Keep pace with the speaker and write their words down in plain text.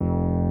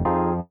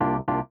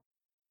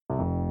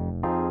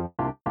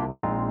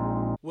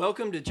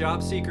Welcome to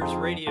Job Seekers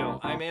Radio.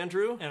 I'm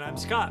Andrew. And I'm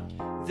Scott.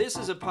 This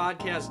is a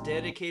podcast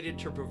dedicated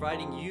to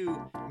providing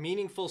you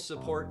meaningful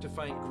support to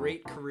find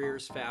great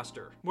careers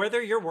faster.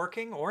 Whether you're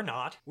working or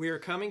not, We are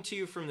coming to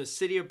you from the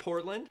city of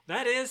Portland.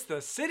 that is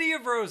the City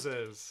of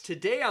Roses.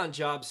 Today on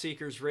Job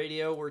Seekers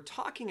Radio, we're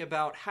talking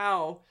about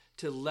how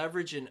to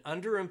leverage an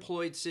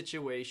underemployed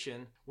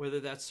situation, whether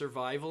that's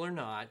survival or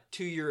not,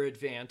 to your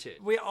advantage.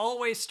 We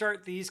always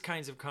start these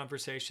kinds of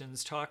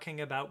conversations talking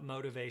about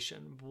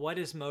motivation. What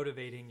is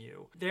motivating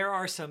you? There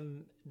are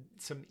some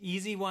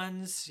easy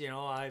ones. You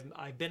know,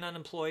 I've been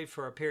unemployed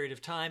for a period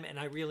of time and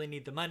I really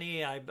need the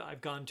money.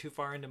 I've gone too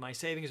far into my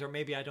savings, or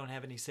maybe I don't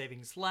have any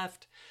savings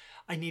left.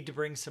 I need to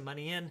bring some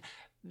money in.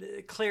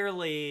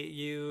 Clearly,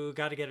 you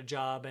got to get a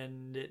job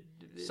and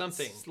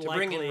Something it's to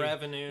bring in likely-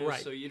 revenue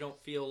right. so you don't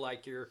feel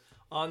like you're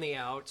on the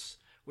outs,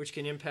 which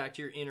can impact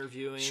your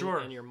interviewing Sure.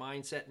 and your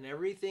mindset and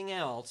everything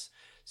else.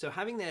 So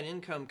having that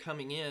income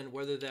coming in,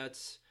 whether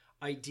that's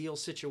ideal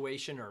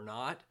situation or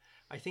not,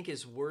 I think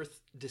is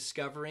worth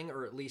discovering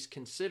or at least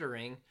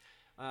considering,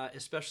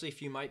 especially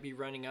if you might be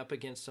running up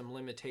against some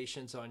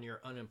limitations on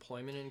your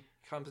unemployment and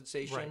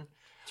compensation Right.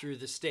 through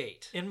the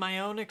state. In my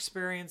own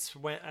experience,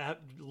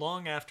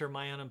 long after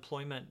my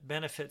unemployment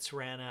benefits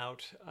ran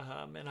out,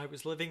 and I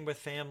was living with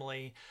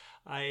family,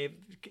 I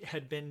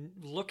had been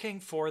looking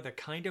for the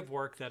kind of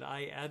work that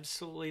I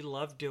absolutely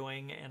loved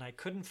doing, and I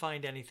couldn't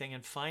find anything.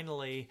 And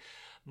finally,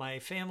 my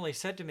family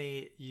said to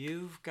me,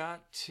 "You've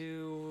got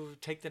to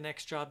take the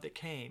next job that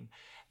came."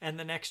 And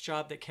the next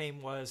job that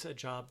came was a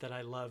job that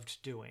I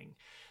loved doing.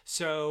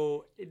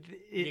 So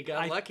You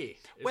got lucky.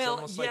 It's well,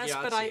 almost like yes,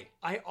 but Yahtzee.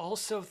 I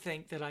also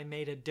think that I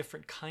made a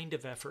different kind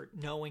of effort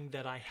knowing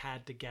that I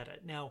had to get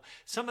it. Now,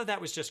 some of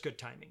that was just good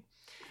timing,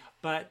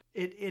 but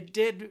it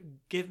did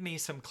give me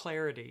some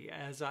clarity.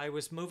 As I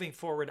was moving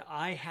forward,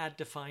 I had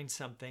to find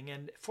something.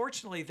 And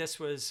fortunately, this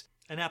was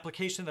an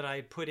application that I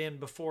had put in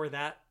before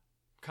that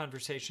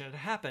conversation had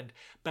happened,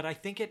 but I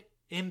think it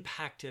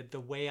impacted the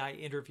way I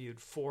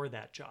interviewed for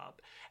that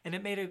job. And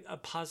it made a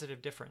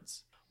positive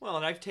difference. Well,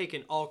 and I've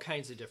taken all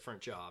kinds of different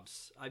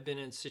jobs. I've been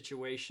in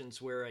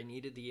situations where I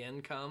needed the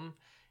income,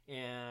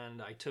 and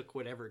I took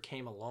whatever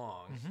came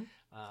along.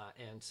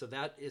 And so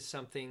that is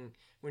something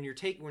when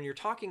you're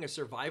talking a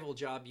survival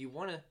job, you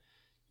want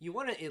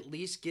to at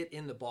least get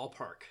in the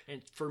ballpark.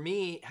 And for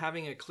me,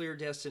 having a clear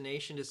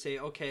destination to say,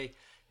 okay,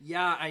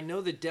 yeah, I know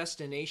the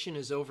destination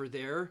is over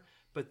there,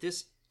 but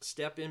this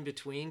step in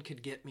between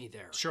could get me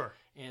there. Sure.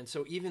 And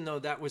so even though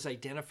that was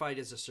identified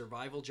as a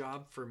survival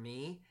job for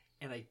me,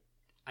 and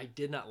I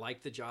did not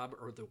like the job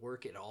or the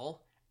work at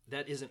all,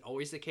 that isn't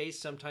always the case.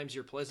 Sometimes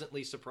you're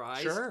pleasantly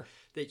surprised Sure.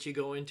 that you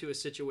go into a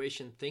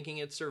situation thinking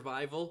it's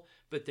survival,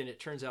 but then it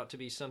turns out to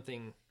be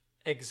something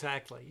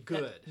Exactly.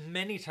 good.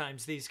 Many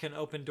times these can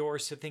open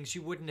doors to things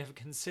you wouldn't have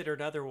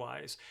considered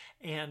otherwise.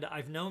 And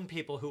I've known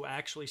people who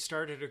actually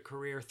started a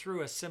career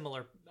through a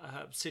similar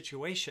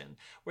situation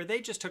where they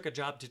just took a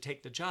job to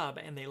take the job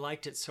and they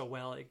liked it so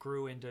well it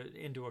grew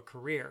into a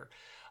career.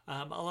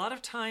 A lot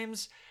of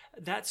times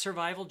that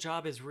survival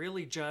job is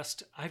really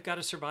just, I've got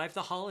to survive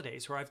the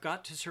holidays, or I've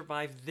got to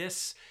survive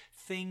this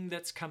thing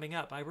that's coming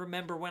up. I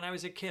remember when I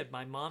was a kid,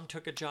 my mom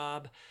took a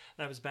job.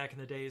 That was back in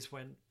the days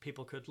when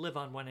people could live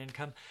on one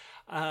income.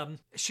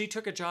 She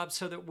took a job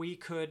so that we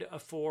could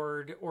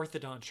afford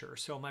orthodonture.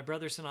 So my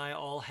brothers and I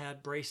all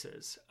had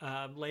braces.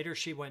 Later,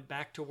 she went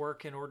back to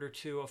work in order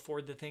to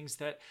afford the things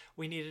that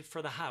we needed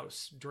for the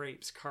house,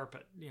 drapes,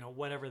 carpet,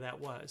 whatever that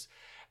was.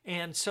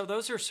 And so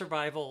those are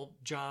survival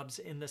jobs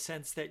in the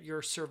sense that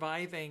you're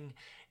surviving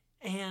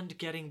and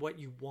getting what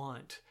you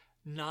want,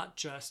 not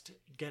just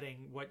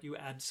getting what you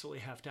absolutely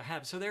have to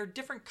have. So there are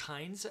different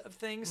kinds of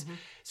things.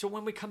 So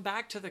when we come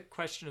back to the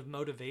question of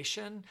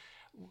motivation,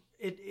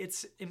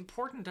 it's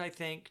important, I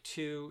think,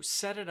 to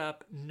set it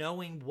up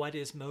knowing what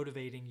is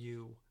motivating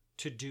you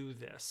to do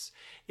this.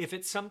 If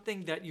it's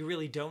something that you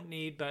really don't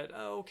need, but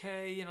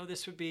okay,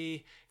 this would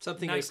be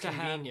Something nice of to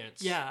have.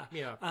 convenience. Yeah.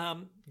 Yeah.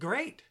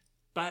 Great.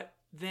 But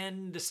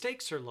then the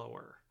stakes are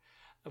lower.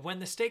 When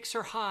the stakes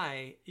are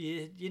high,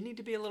 you need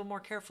to be a little more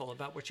careful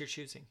about what you're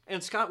choosing.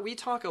 And Scott, we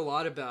talk a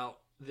lot about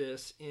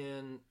this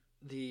in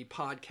the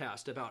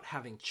podcast about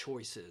having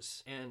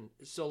choices. And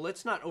so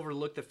let's not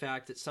overlook the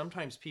fact that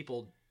sometimes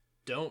people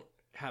don't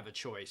have a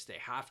choice. They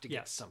have to get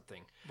Yes.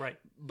 something. Right.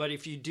 But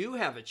if you do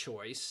have a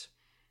choice,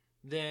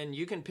 then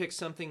you can pick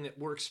something that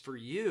works for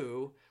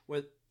you,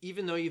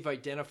 even though you've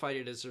identified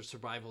it as a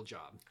survival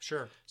job.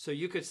 Sure. So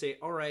you could say,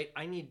 all right,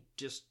 I need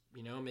just,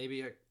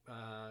 maybe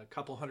a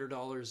couple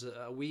 $100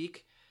 a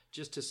week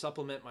just to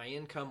supplement my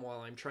income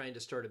while I'm trying to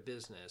start a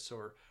business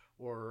or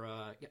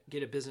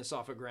get a business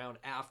off the ground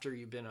after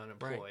you've been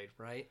unemployed,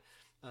 right?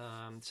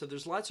 So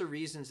there's lots of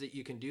reasons that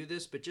you can do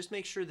this, but just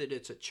make sure that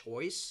it's a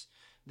choice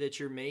that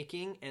you're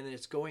making and that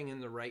it's going in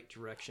the right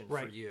direction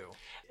for you.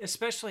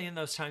 Especially in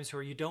those times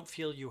where you don't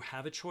feel you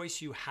have a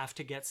choice, you have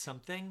to get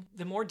something.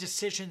 The more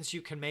decisions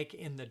you can make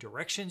in the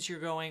directions you're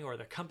going or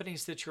the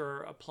companies that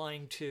you're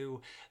applying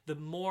to, the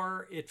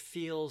more it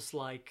feels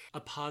like a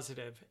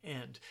positive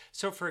end.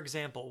 So for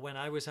example, when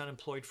I was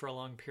unemployed for a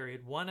long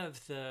period, one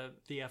of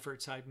the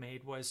efforts I'd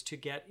made was to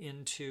get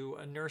into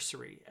a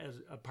nursery as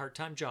a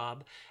part-time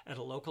job at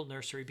a local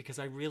nursery because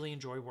I really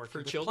enjoy working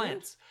with children?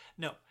 Plants.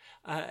 No,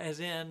 as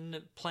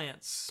in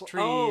plants,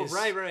 trees. Oh,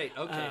 right.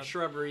 Okay,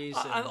 shrubberies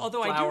and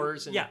although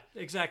flowers. Yeah,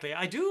 exactly.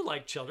 I do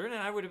like children,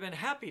 and I would have been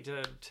happy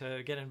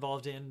to get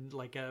involved in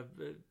like a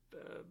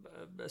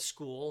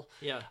school.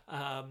 Yeah.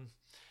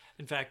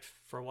 In fact,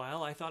 for a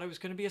while, I thought I was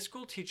going to be a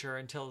school teacher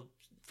until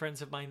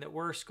friends of mine that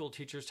were school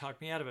teachers talked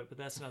me out of it, but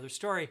that's another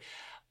story.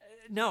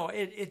 No,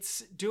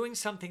 it's doing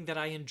something that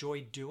I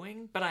enjoy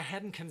doing, but I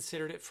hadn't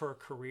considered it for a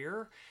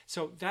career.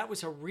 So that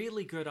was a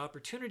really good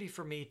opportunity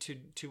for me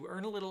to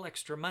earn a little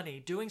extra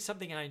money doing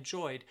something I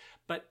enjoyed,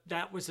 but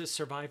that was a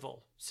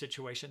survival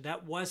situation.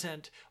 That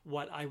wasn't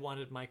what I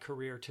wanted my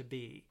career to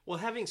be. Well,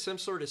 having some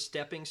sort of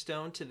stepping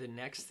stone to the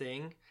next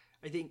thing,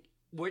 I think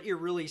what you're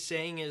really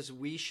saying is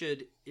we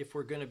should, if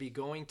we're going to be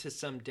going to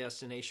some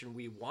destination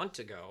we want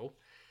to go,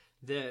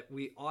 that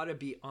we ought to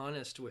be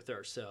honest with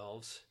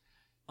ourselves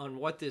on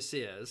what this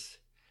is,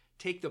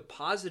 take the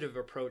positive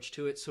approach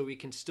to it so we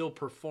can still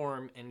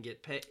perform and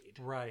get paid.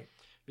 Right.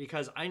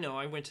 Because I know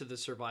I went to the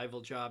survival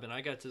job and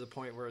I got to the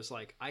point where it's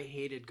like, I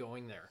hated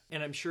going there.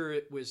 And I'm sure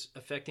it was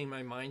affecting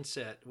my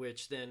mindset,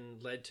 which then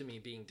led to me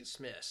being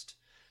dismissed.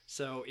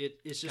 So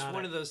it's just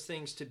one of those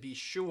things to be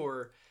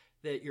sure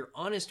that you're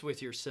honest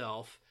with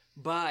yourself,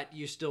 but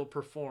you still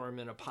perform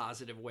in a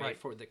positive way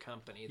for the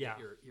company that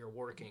you're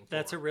working for.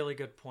 That's a really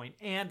good point.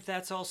 And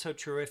that's also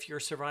true if your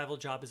survival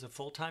job is a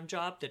full-time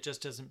job that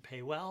just doesn't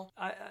pay well.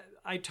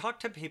 I talk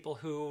to people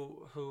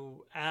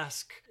who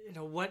ask,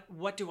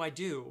 what do I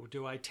do?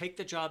 Do I take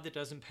the job that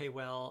doesn't pay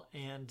well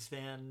and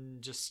then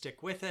just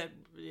stick with it?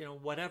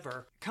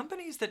 Whatever.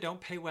 Companies that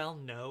don't pay well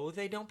know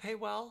they don't pay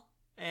well,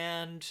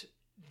 and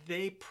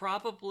they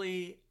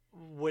probably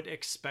would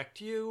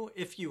expect you,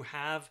 if you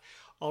have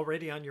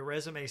already on your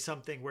resume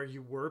something where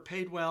you were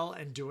paid well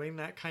and doing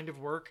that kind of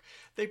work,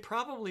 they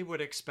probably would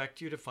expect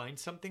you to find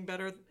something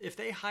better. If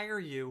they hire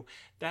you,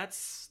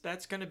 that's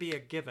going to be a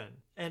given.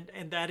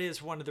 And that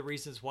is one of the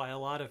reasons why a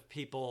lot of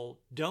people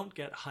don't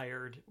get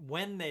hired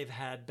when they've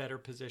had better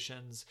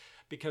positions,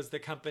 because the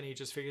company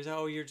just figures,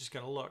 oh, you're just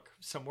going to look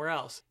somewhere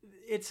else.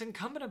 It's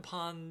incumbent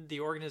upon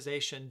the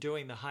organization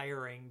doing the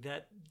hiring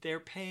that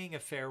they're paying a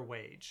fair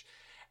wage.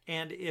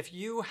 And if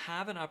you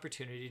have an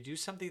opportunity to do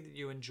something that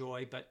you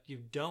enjoy, but you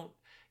don't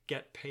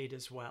get paid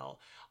as well,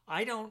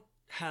 I don't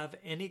have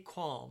any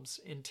qualms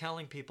in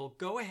telling people,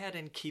 go ahead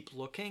and keep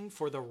looking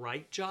for the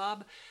right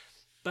job.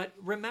 But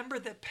remember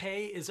that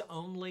pay is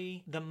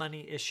only the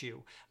money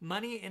issue.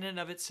 Money in and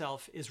of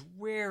itself is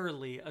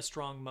rarely a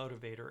strong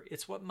motivator.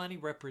 It's what money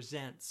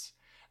represents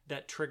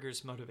that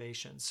triggers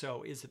motivation.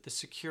 So is it the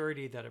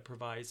security that it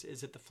provides?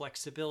 Is it the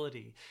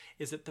flexibility?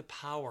 Is it the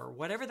power?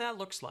 Whatever that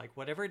looks like,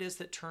 whatever it is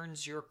that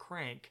turns your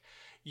crank,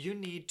 you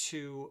need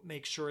to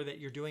make sure that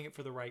you're doing it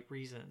for the right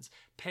reasons.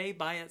 Pay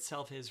by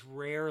itself is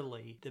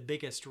rarely the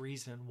biggest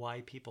reason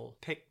why people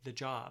pick the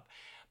job.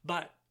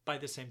 But by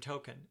the same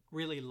token,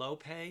 really low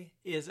pay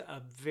is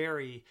a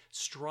very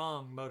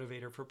strong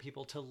motivator for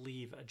people to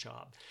leave a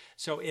job.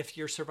 So if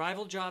your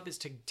survival job is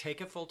to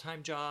take a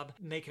full-time job,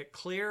 make it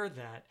clear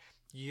that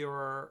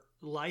your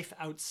life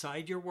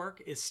outside your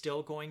work is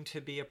still going to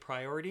be a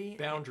priority.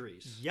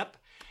 Boundaries. Yep.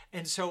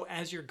 And so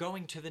as you're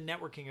going to the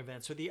networking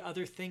events or the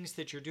other things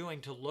that you're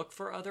doing to look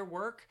for other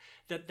work,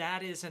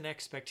 that is an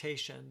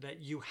expectation that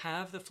you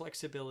have the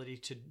flexibility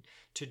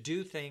to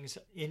do things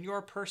in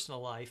your personal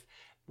life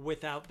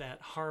without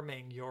that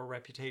harming your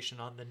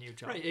reputation on the new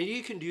job. Right. And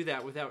you can do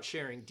that without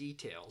sharing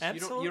details.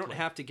 Absolutely. You don't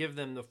have to give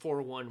them the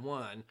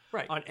 411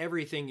 right. on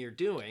everything you're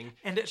doing.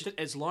 And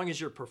as long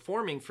as you're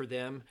performing for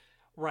them,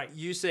 right.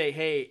 You say,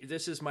 hey,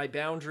 this is my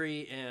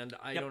boundary, and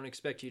I don't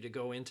expect you to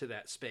go into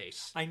that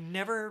space. I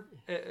never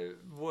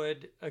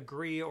would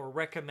agree or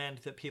recommend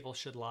that people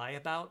should lie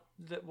about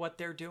what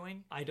they're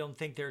doing. I don't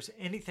think there's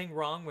anything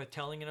wrong with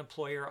telling an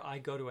employer, I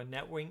go to a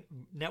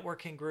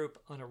networking group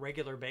on a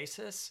regular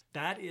basis.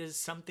 That is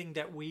something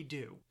that we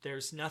do.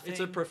 There's nothing...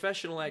 It's a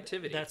professional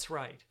activity. That's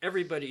right.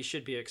 Everybody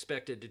should be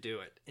expected to do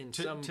it in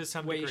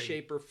some way, degree.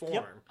 Shape, or form.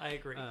 Yep, I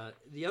agree.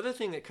 The other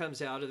thing that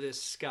comes out of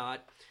this,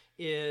 Scott,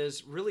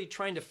 is really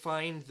trying to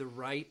find the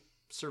right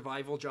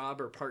survival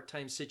job or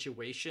part-time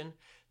situation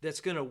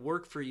that's going to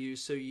work for you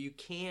so you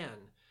can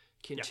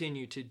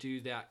continue to do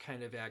that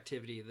kind of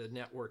activity, the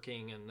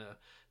networking and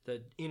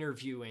the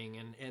interviewing,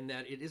 and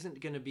that it isn't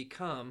going to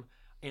become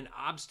an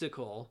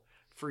obstacle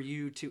for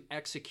you to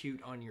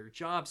execute on your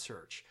job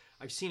search.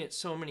 I've seen it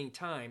so many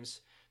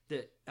times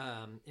that,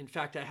 in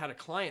fact, I had a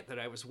client that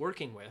I was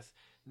working with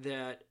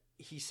that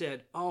he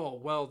said, oh,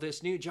 well,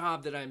 this new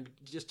job that I'm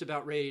just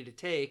about ready to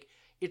take,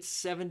 it's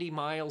 70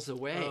 miles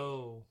away.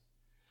 Oh.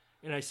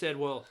 And I said,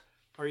 well,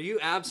 Are you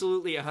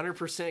absolutely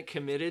 100%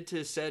 committed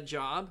to said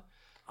job?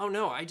 Oh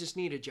no, I just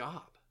need a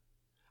job.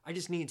 I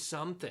just need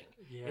something.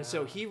 Yeah. And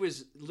so he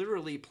was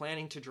literally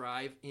planning to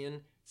drive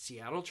in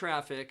Seattle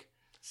traffic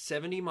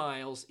 70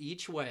 miles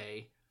each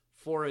way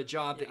for a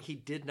job that he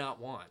did not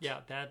want.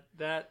 Yeah,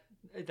 that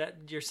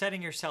you're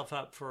setting yourself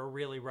up for a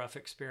really rough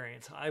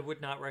experience. I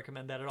would not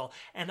recommend that at all.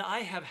 And I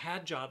have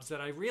had jobs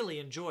that I really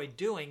enjoyed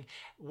doing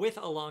with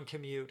a long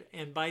commute,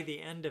 and by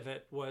the end of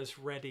it was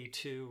ready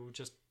to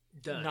just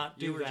not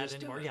do that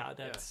anymore. Done. Yeah,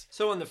 that's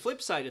So on the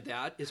flip side of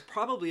that, it's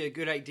probably a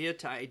good idea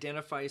to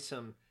identify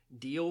some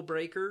deal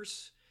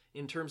breakers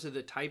in terms of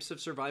the types of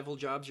survival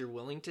jobs you're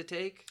willing to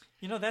take.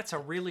 You know, that's a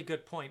really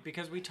good point,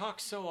 because we talk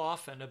so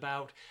often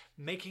about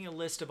making a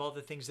list of all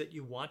the things that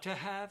you want to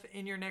have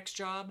in your next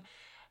job.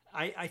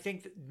 I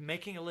think that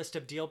making a list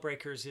of deal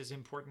breakers is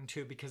important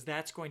too, because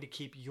that's going to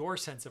keep your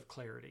sense of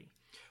clarity.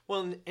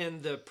 Well,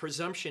 and the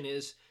presumption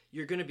is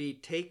you're going to be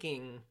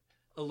taking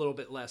a little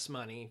bit less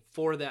money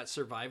for that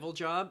survival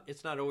job.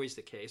 It's not always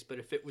the case, but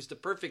if it was the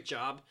perfect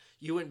job,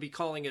 you wouldn't be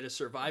calling it a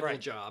survival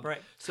job.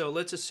 Right. So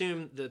let's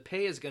assume the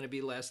pay is going to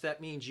be less.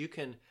 That means you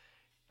can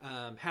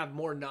have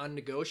more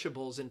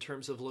non-negotiables in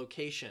terms of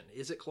location.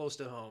 Is it close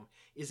to home?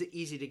 Is it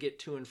easy to get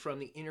to and from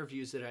the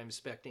interviews that I'm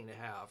expecting to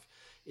have?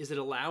 Is it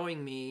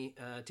allowing me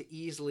to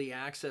easily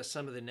access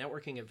some of the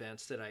networking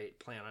events that I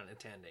plan on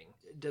attending?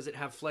 Does it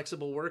have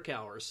flexible work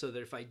hours so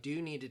that if I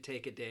do need to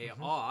take a day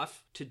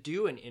off to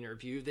do an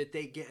interview, that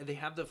they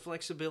have the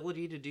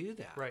flexibility to do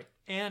that? Right.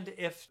 And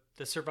if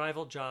the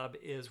survival job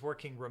is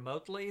working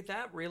remotely,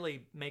 that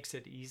really makes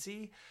it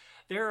easy.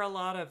 There are a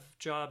lot of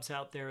jobs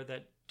out there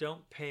that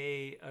don't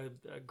pay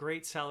a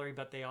great salary,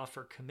 but they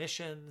offer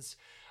commissions,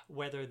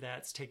 whether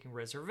that's taking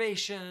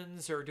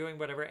reservations or doing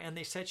whatever, and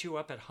they set you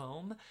up at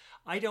home.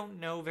 I don't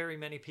know very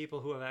many people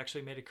who have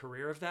actually made a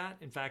career of that.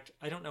 In fact,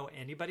 I don't know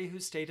anybody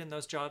who's stayed in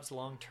those jobs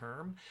long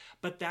term,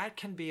 but that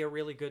can be a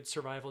really good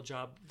survival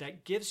job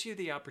that gives you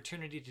the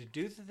opportunity to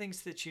do the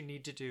things that you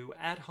need to do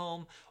at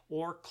home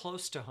or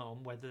close to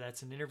home, whether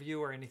that's an interview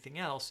or anything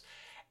else,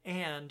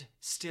 and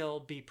still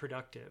be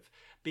productive.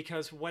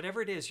 Because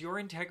whatever it is, your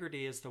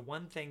integrity is the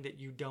one thing that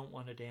you don't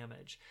want to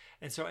damage.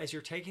 And so as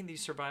you're taking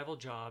these survival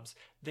jobs,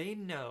 they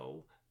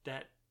know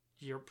that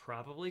you're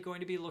probably going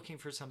to be looking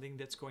for something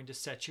that's going to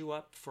set you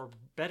up for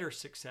better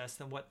success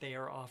than what they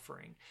are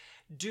offering.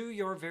 Do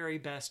your very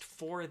best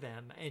for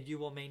them, and you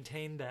will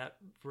maintain that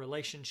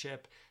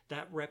relationship,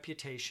 that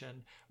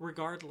reputation,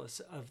 regardless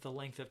of the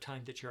length of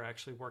time that you're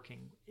actually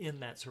working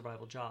in that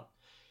survival job.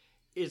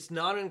 It's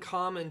not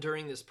uncommon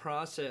during this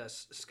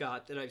process,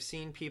 Scott, that I've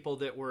seen people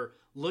that were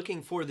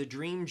looking for the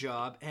dream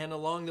job and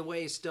along the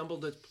way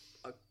stumbled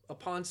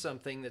upon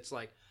something that's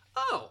like,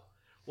 oh,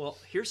 well,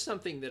 here's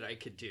something that I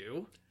could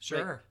do.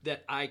 Sure.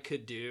 That I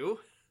could do.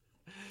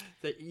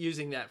 That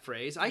using that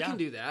phrase, I can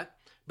do that,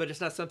 but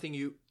it's not something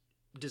you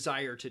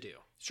desire to do.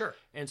 Sure.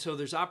 And so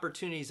there's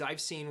opportunities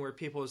I've seen where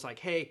people is like,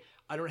 hey,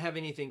 I don't have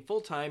anything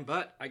full-time,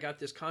 but I got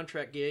this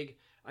contract gig.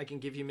 I can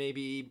give you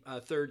maybe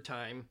a third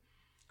time.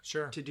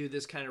 Sure. To do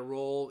this kind of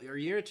role. Are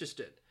you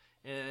interested?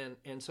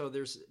 And so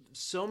there's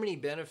so many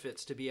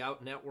benefits to be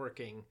out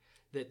networking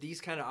that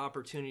these kind of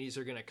opportunities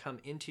are going to come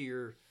into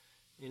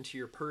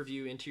your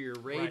purview, into your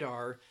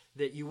radar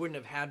that you wouldn't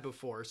have had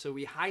before. So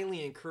we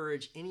highly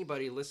encourage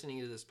anybody listening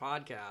to this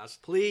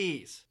podcast,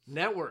 please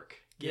network,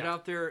 get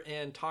out there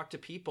and talk to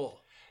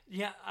people.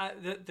 Yeah,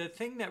 the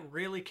thing that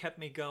really kept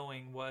me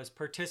going was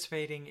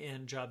participating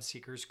in job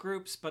seekers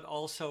groups, but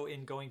also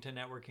in going to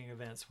networking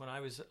events. When I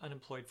was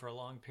unemployed for a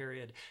long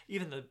period,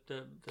 even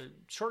the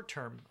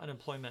short-term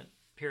unemployment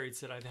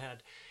periods that I've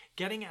had,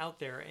 getting out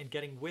there and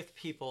getting with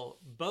people,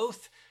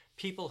 both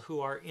people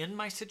who are in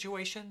my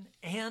situation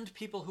and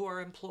people who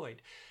are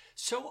employed.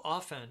 So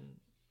often,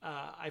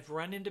 I've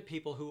run into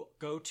people who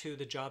go to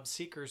the job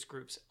seekers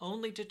groups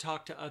only to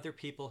talk to other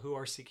people who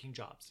are seeking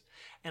jobs.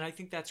 And I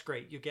think that's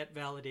great. You get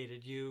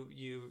validated.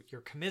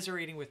 You're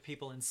commiserating with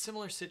people in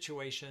similar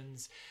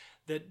situations.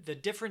 The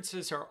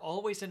differences are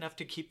always enough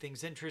to keep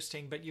things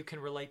interesting, but you can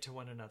relate to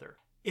one another.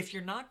 If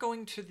you're not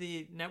going to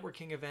the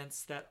networking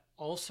events that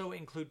also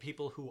include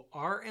people who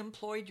are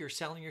employed, you're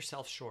selling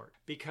yourself short,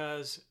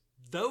 because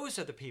those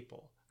are the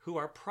people who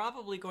are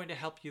probably going to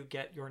help you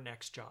get your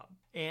next job.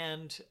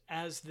 And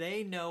as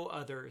they know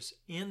others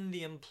in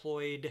the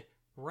employed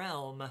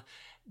realm,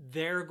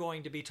 they're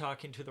going to be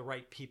talking to the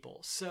right people.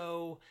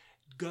 So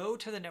go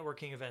to the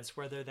networking events,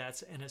 whether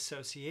that's an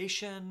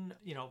association,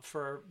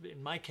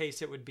 in my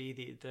case, it would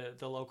be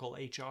the local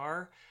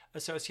HR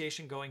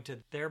association, going to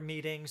their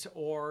meetings,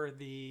 or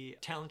the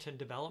talent and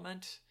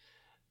development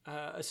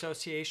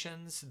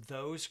associations,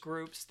 those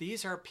groups.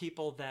 These are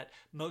people that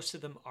most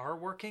of them are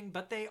working,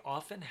 but they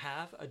often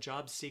have a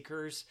job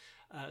seekers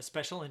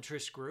special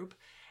interest group.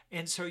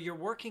 And so you're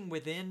working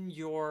within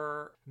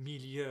your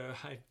milieu.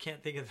 I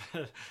can't think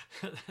of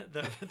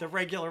the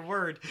regular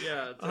word.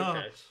 Yeah, it's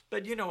okay.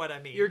 But you know what I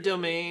mean. Your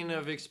domain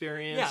of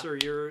experience or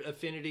your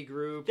affinity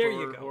group. There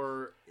you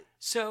go.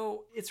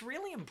 So it's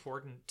really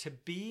important to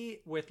be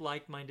with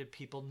like-minded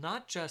people,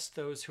 not just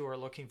those who are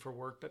looking for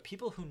work, but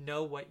people who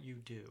know what you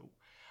do.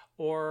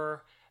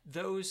 or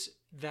those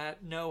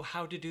that know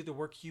how to do the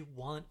work you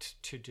want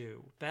to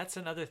do. That's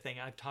another thing.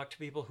 I've talked to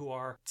people who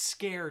are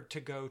scared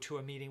to go to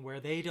a meeting where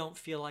they don't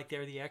feel like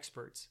they're the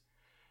experts.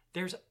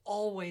 There's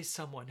always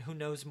someone who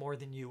knows more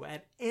than you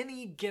at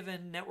any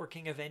given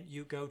networking event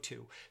you go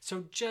to.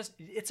 So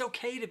it's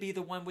okay to be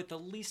the one with the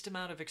least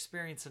amount of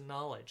experience and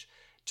knowledge.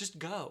 Just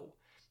go.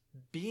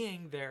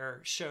 Being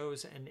there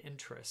shows an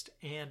interest.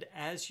 And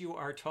as you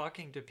are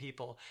talking to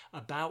people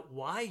about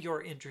why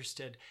you're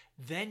interested,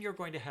 then you're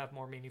going to have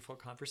more meaningful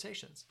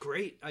conversations.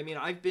 Great. I mean,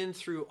 I've been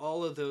through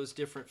all of those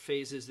different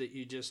phases that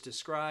you just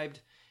described,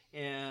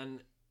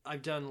 and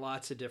I've done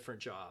lots of different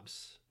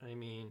jobs. I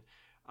mean,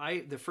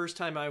 the first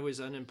time I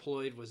was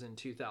unemployed was in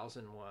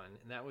 2001,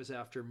 and that was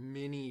after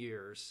many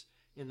years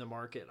in the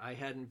market. I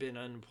hadn't been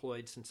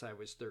unemployed since I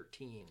was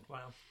 13.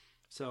 Wow.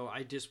 So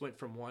I just went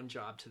from one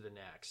job to the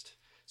next.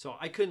 So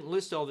I couldn't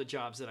list all the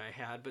jobs that I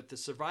had, but the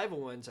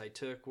survival ones I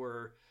took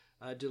were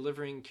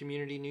delivering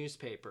community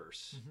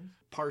newspapers,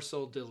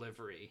 parcel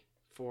delivery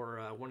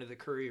for one of the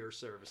courier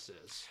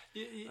services.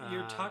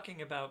 You're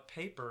talking about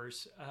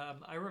papers.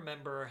 I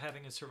remember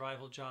having a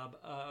survival job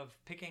of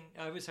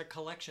I was a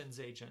collections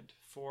agent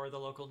for the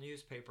local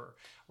newspaper,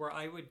 where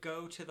I would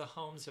go to the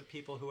homes of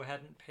people who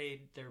hadn't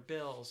paid their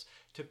bills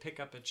to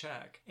pick up a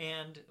check.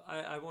 And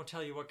I won't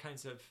tell you what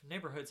kinds of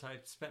neighborhoods I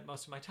spent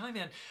most of my time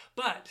in,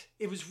 but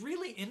it was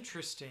really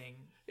interesting.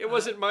 It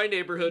wasn't my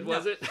neighborhood,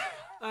 was it?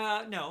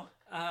 No.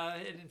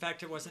 In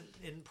fact, it wasn't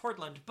in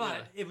Portland,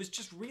 but it was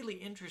just really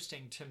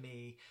interesting to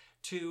me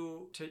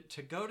to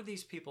go to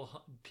these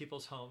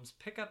people's homes,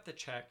 pick up the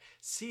check,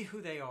 see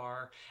who they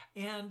are,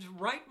 and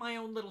write my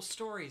own little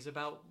stories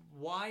about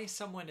why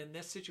someone in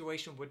this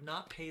situation would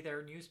not pay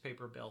their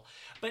newspaper bill.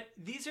 But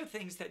these are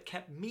things that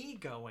kept me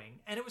going,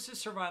 and it was a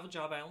survival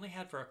job I only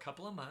had for a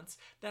couple of months.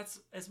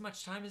 That's as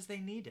much time as they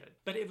needed.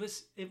 But it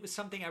was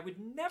something I would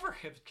never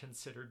have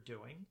considered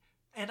doing.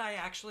 And I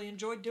actually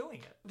enjoyed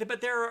doing it.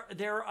 But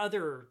there are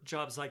other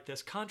jobs like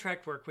this.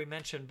 Contract work we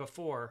mentioned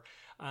before.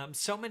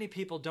 So many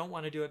people don't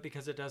want to do it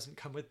because it doesn't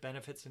come with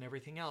benefits and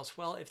everything else.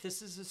 Well, if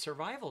this is a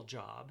survival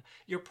job,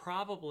 you're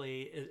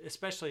probably,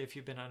 especially if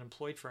you've been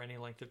unemployed for any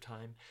length of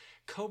time,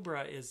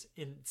 COBRA is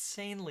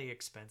insanely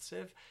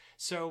expensive.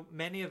 So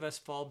many of us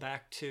fall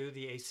back to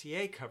the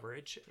ACA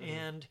coverage.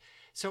 And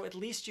so at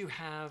least you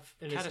have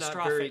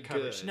catastrophic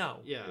coverage. Good. No,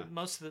 yeah.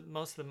 most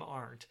of them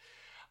aren't.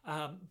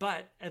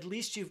 But at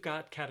least you've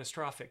got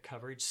catastrophic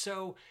coverage.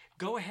 So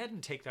go ahead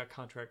and take that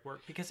contract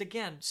work because,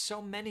 again,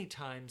 so many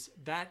times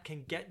that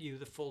can get you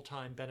the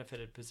full-time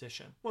benefited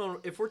position. Well,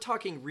 if we're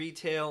talking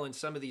retail and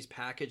some of these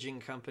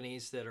packaging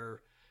companies that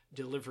are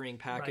delivering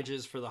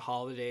packages for the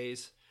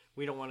holidays,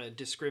 we don't want to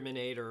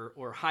discriminate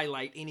or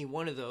highlight any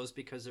one of those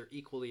because they're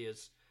equally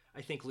as,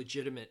 I think,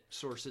 legitimate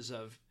sources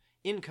of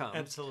income.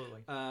 Absolutely.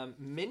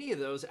 Many of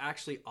those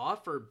actually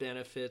offer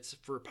benefits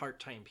for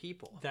part-time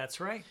people. That's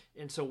right.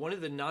 And so one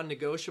of the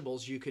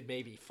non-negotiables you could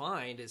maybe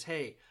find is,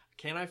 hey,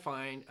 can I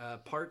find a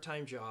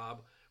part-time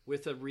job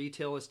with a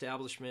retail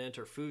establishment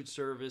or food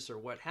service or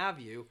what have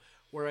you,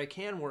 where I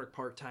can work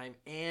part-time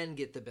and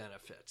get the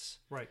benefits?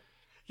 Right.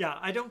 Yeah,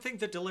 I don't think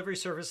that delivery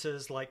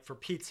services like for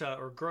pizza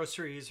or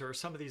groceries or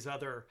some of these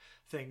other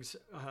things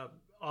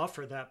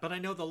offer that, but I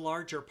know the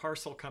larger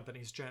parcel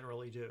companies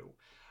generally do.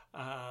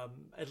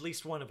 At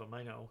least one of them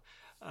I know.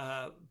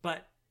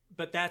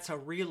 But that's a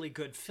really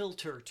good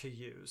filter to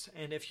use.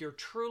 And if you're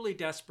truly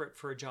desperate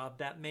for a job,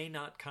 that may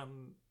not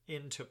come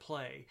into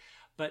play.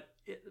 But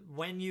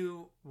when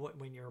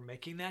you're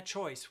making that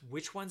choice,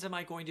 which ones am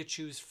I going to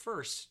choose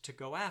first to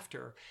go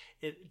after,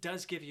 it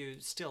does give you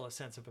still a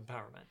sense of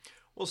empowerment.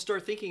 Well,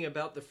 start thinking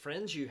about the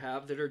friends you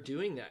have that are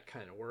doing that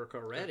kind of work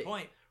already. Good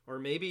point. Or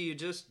maybe you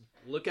just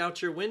look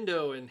out your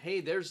window and, hey,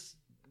 there's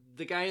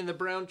the guy in the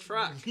brown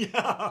truck.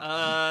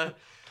 Yeah.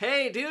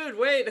 Hey, dude,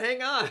 wait,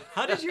 hang on.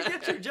 How did you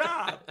get your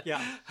job?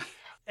 Yeah.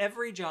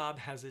 Every job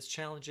has its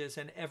challenges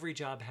and every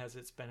job has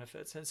its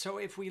benefits. And so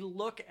if we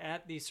look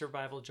at these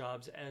survival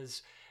jobs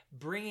as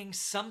bringing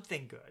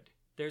something good,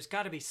 there's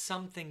got to be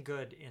something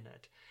good in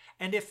it.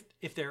 And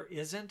if there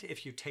isn't,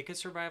 if you take a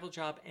survival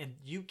job and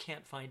you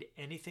can't find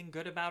anything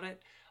good about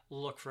it,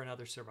 look for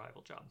another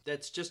survival job.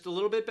 That's just a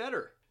little bit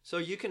better. So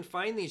you can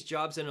find these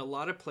jobs in a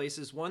lot of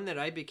places. One that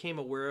I became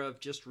aware of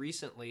just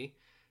recently,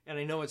 and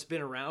I know it's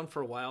been around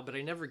for a while, but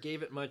I never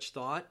gave it much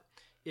thought,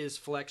 is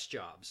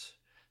FlexJobs.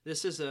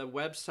 This is a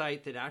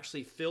website that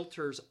actually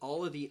filters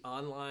all of the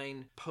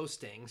online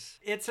postings.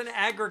 It's an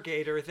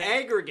aggregator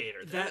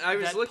that I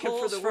was looking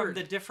for the word.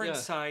 From the different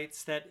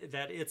sites that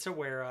it's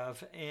aware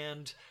of,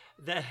 and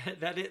that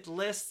it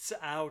lists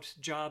out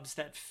jobs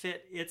that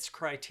fit its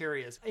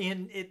criteria.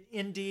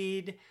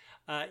 Indeed,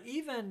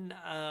 even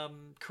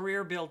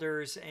Career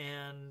Builders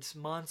and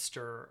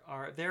Monster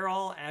they're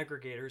all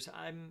aggregators.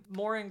 I'm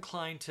more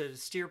inclined to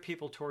steer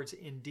people towards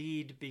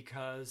Indeed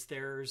because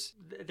there's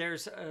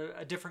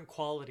a different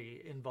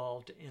quality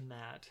involved in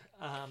that.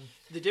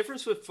 The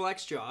difference with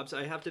FlexJobs,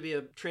 I have to be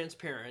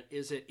transparent,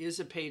 is it is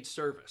a paid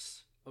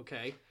service.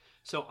 Okay,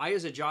 so I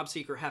as a job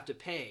seeker have to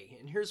pay,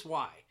 and here's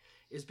why: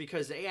 is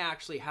because they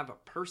actually have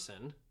a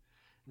person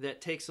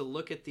that takes a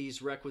look at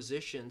these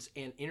requisitions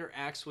and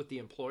interacts with the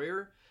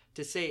employer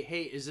to say,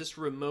 hey, is this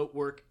remote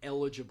work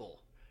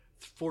eligible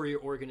for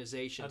your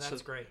organization? Oh,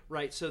 that's great.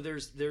 Right. So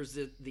there's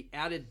the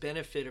added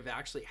benefit of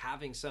actually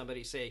having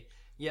somebody say,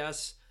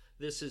 yes,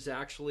 this is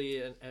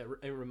actually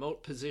a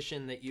remote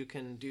position that you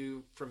can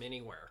do from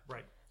anywhere.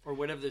 Right. Or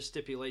whatever the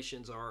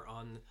stipulations are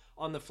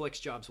on the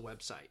FlexJobs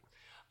website.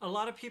 A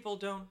lot of people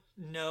don't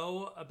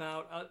know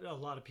about, a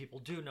lot of people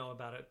do know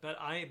about it, but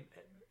I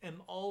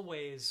am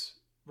always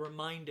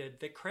reminded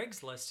that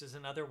Craigslist is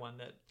another one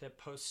that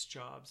posts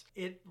jobs.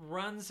 It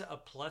runs a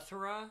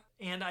plethora,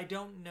 and I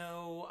don't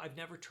know, I've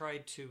never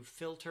tried to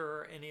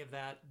filter any of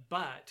that,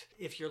 but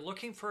if you're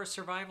looking for a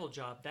survival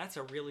job, that's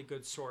a really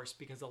good source,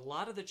 because a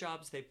lot of the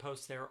jobs they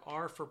post there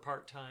are for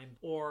part-time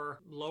or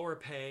lower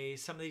pay,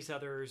 some of these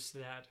others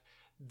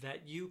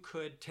that you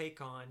could take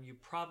on. You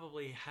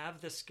probably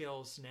have the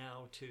skills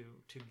now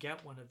to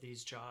get one of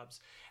these jobs,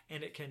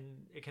 and it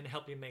can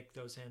help you make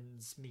those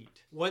ends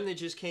meet. One that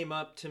just came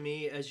up to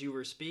me as you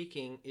were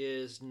speaking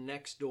is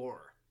Nextdoor.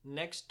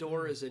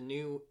 Nextdoor is a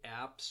new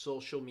app,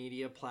 social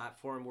media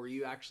platform where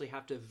you actually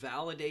have to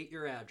validate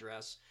your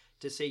address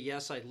to say,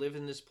 yes, I live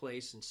in this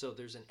place. And so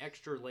there's an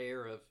extra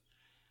layer of,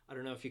 I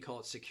don't know if you call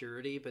it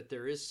security, but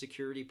there is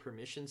security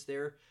permissions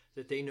there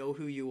that they know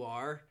who you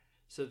are,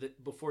 so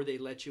that before they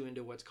let you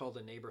into what's called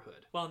a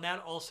neighborhood. Well, and that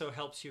also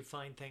helps you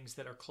find things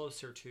that are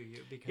closer to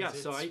you,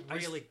 because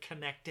it's really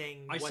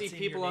connecting what's in your neighborhood. I see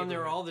people on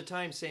there all the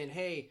time saying,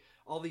 hey,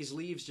 all these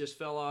leaves just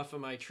fell off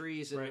of my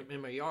trees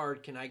in my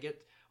yard.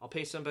 I'll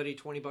pay somebody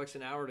 $20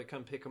 an hour to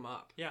come pick them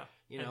up. Yeah.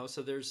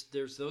 So there's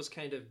those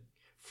kind of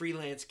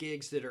freelance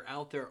gigs that are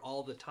out there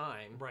all the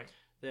time. Right.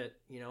 That,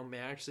 may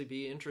actually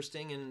be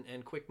interesting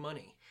and quick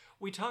money.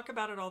 We talk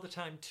about it all the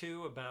time,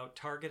 too, about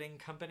targeting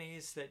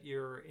companies that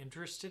you're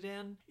interested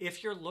in.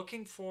 If you're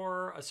looking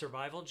for a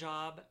survival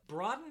job,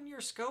 broaden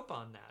your scope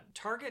on that.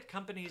 Target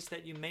companies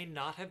that you may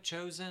not have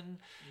chosen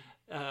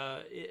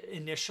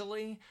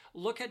initially.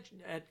 Look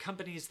at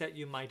companies that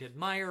you might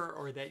admire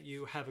or that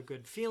you have a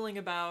good feeling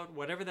about,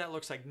 whatever that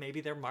looks like.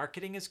 Maybe their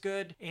marketing is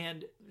good,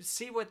 and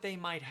see what they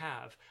might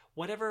have.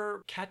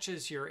 Whatever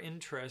catches your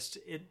interest,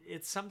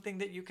 it's something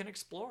that you can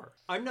explore.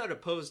 I'm not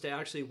opposed to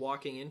actually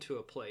walking into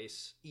a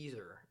place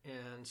either.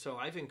 And so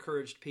I've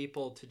encouraged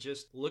people to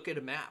just look at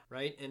a map,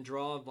 right? And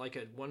draw like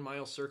a 1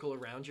 mile circle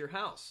around your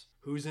house.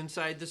 Who's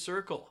inside the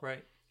circle?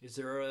 Right. Is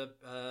there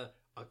a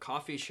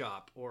coffee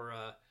shop or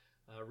a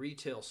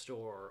retail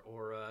store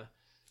or a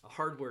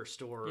hardware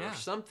store or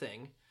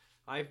something?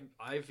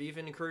 I've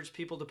even encouraged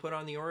people to put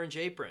on the orange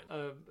apron.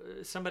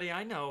 Somebody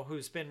I know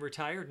who's been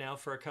retired now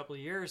for a couple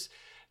of years,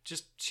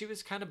 she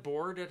was kind of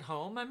bored at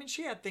home. I mean,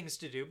 she had things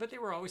to do, but they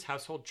were always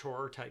household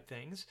chore type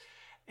things.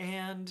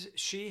 And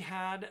she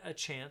had a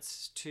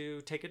chance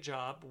to take a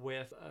job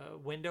with a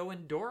window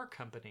and door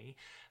company,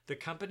 the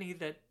company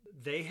that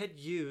they had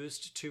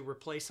used to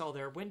replace all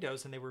their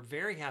windows, and they were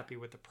very happy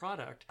with the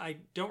product. I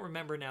don't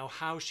remember now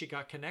how she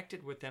got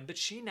connected with them, but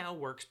she now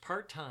works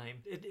part-time.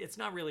 It's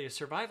not really a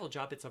survival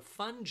job, it's a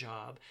fun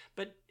job,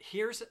 but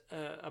here's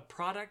a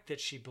product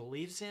that she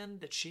believes in,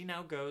 that she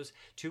now goes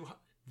to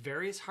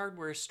various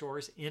hardware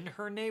stores in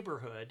her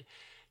neighborhood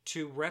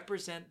to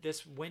represent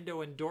this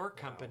window and door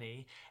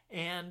company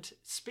and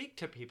speak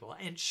to people.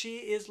 And she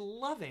is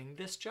loving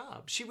this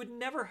job. She would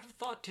never have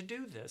thought to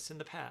do this in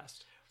the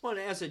past. Well,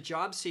 and as a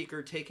job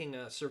seeker taking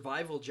a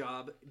survival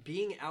job,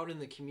 being out in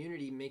the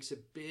community makes a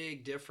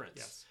big difference.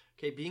 Yes.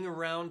 Okay, being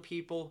around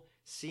people,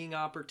 seeing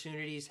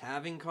opportunities,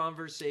 having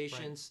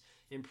conversations,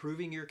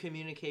 improving your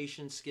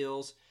communication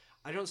skills.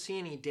 I don't see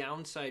any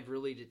downside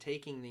really to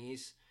taking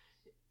these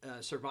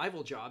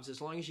survival jobs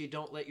as long as you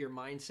don't let your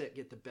mindset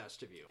get the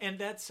best of you. And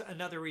that's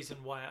another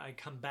reason why I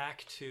come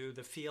back to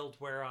the field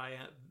where I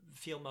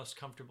feel most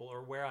comfortable,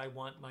 or where I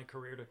want my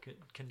career to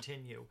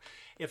continue.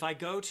 If I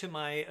go to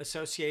my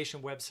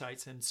association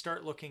websites and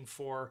start looking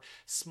for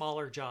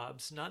smaller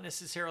jobs, not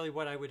necessarily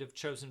what I would have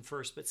chosen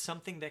first, but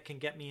something that can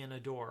get me in a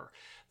door,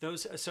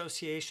 those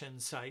association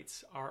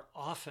sites are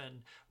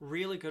often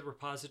really good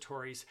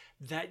repositories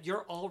that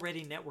you're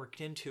already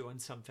networked into in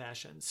some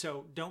fashion.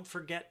 So don't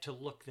forget to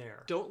look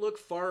there. Don't look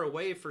far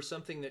away for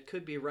something that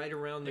could be right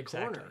around the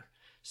corner.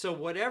 So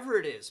whatever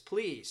it is,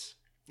 please,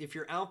 if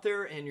you're out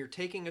there and you're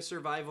taking a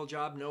survival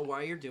job, know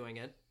why you're doing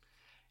it.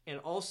 And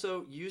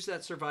also use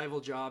that survival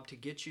job to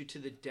get you to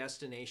the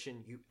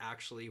destination you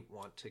actually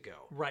want to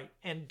go. Right.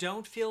 And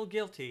don't feel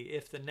guilty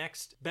if the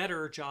next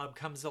better job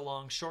comes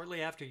along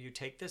shortly after you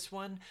take this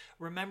one.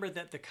 Remember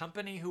that the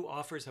company who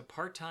offers a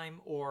part-time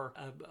or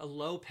a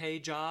low-pay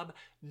job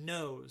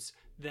knows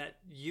that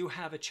you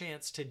have a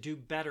chance to do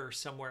better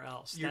somewhere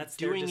else. You're That's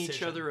doing their decision.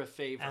 each other a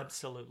favor.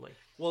 Absolutely.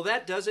 Well,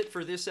 that does it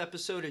for this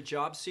episode of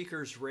Job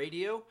Seekers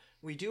Radio.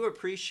 We do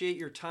appreciate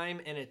your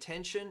time and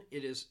attention.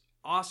 It is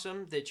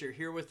awesome that you're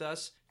here with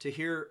us to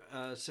hear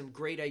some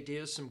great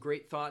ideas, some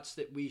great thoughts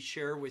that we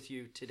share with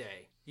you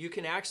today. You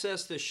can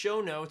access the show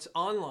notes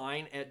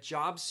online at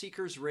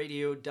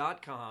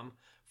jobseekersradio.com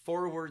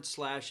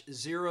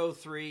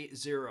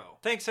 /030.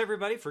 Thanks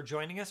everybody for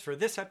joining us for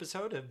this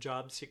episode of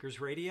Job Seekers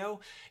Radio.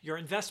 Your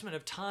investment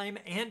of time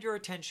and your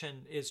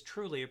attention is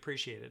truly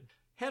appreciated.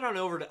 Head on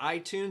over to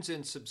iTunes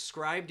and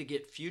subscribe to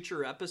get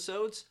future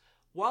episodes.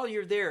 While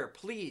you're there,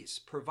 please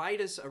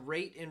provide us a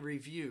rate and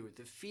review.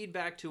 The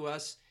feedback to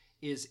us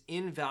is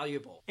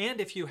invaluable.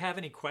 And if you have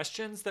any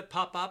questions that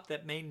pop up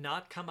that may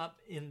not come up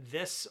in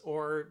this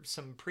or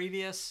some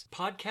previous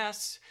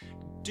podcasts,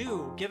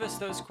 do give us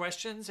those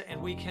questions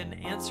and we can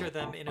answer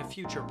them in a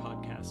future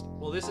podcast.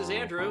 Well, this is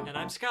Andrew. And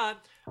I'm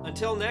Scott.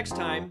 Until next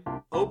time,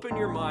 open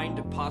your mind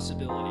to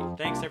possibility.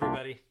 Thanks,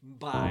 everybody.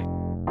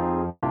 Bye.